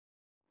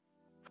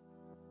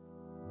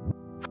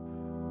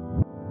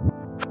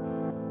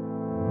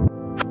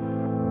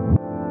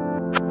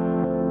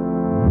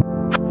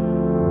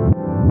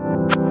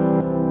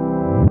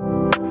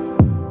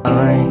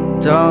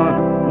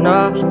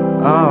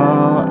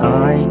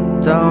I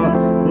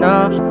don't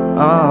know,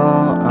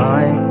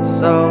 I'm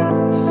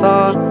so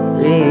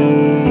sorry.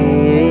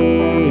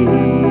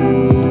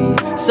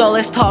 So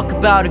let's talk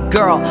about a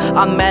girl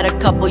I met a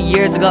couple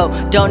years ago.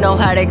 Don't know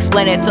how to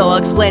explain it, so I'll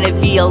explain it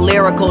via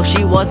lyrical.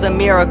 She was a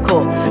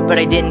miracle, but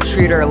I didn't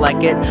treat her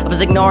like it. I was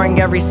ignoring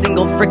every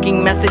single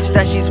freaking message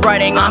that she's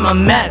writing. I'm a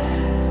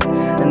mess,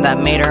 and that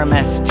made her a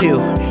mess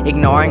too.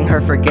 Ignoring her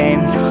for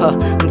games,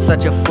 I'm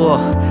such a fool.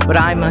 But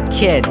I'm a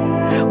kid,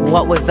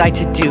 what was I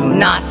to do?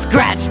 Nah,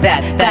 scratch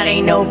that, that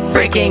ain't no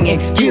freaking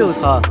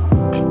excuse.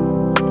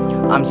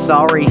 I'm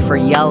sorry for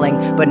yelling,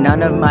 but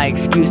none of my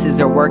excuses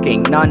are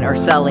working. None are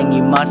selling.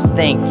 You must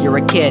think you're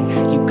a kid,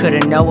 you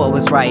couldn't know what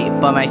was right.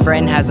 But my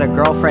friend has a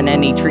girlfriend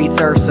and he treats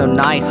her so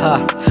nice.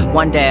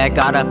 One day I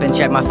got up and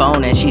checked my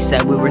phone and she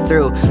said we were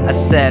through. I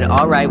said,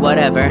 alright,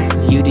 whatever,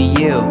 you do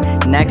you.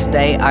 Next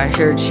day I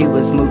heard she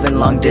was moving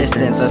long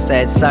distance. I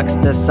said, sucks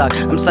to suck.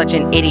 I'm such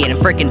an idiot and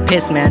freaking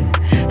pissed, man.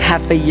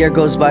 Half a year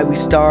goes by, we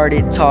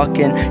started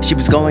talking. She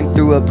was going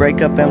through a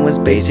breakup and was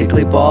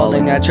basically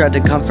bawling. I tried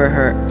to comfort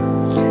her,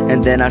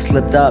 and then I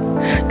slipped up,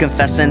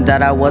 confessing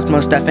that I was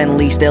most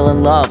definitely still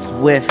in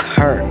love with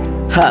her.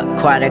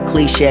 Quite a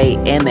cliche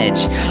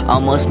image.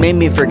 Almost made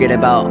me forget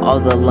about all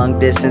the long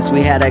distance.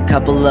 We had a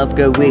couple of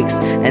good weeks,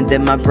 and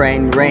then my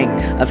brain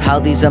rang of how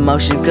these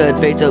emotions could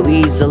fade so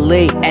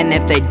easily. And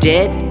if they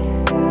did,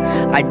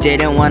 I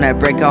didn't want to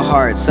break her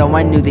heart, so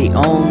I knew the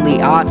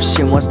only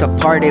option was to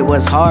part. It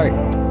was hard,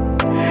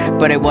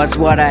 but it was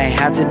what I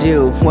had to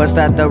do. Was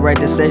that the right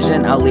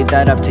decision? I'll leave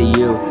that up to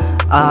you.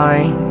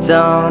 I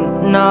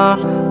don't know,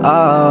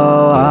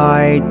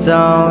 I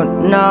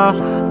don't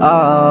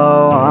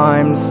know,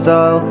 I'm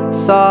so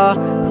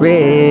sorry.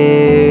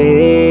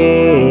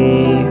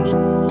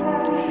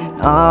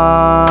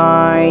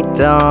 I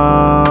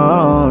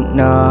don't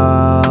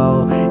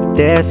know if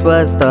this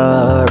was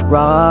the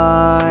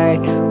right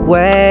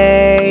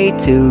way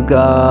to go,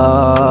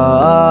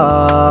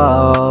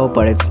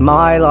 but it's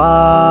my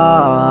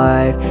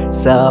life,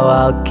 so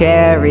I'll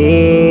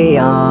carry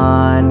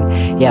on.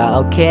 Yeah,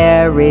 I'll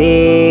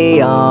carry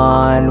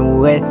on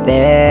with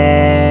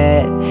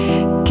it.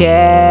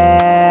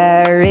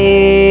 Carry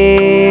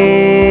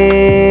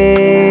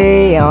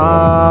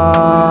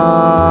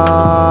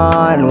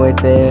on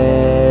with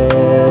it.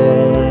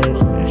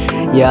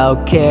 Yeah,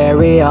 I'll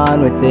carry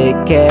on with it.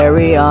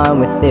 Carry on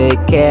with it.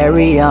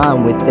 Carry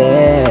on with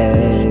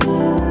it.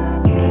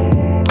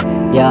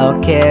 Yeah, I'll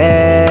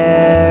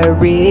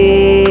carry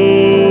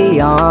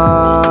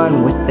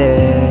on with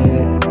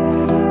it.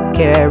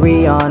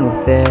 Carry on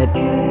with it.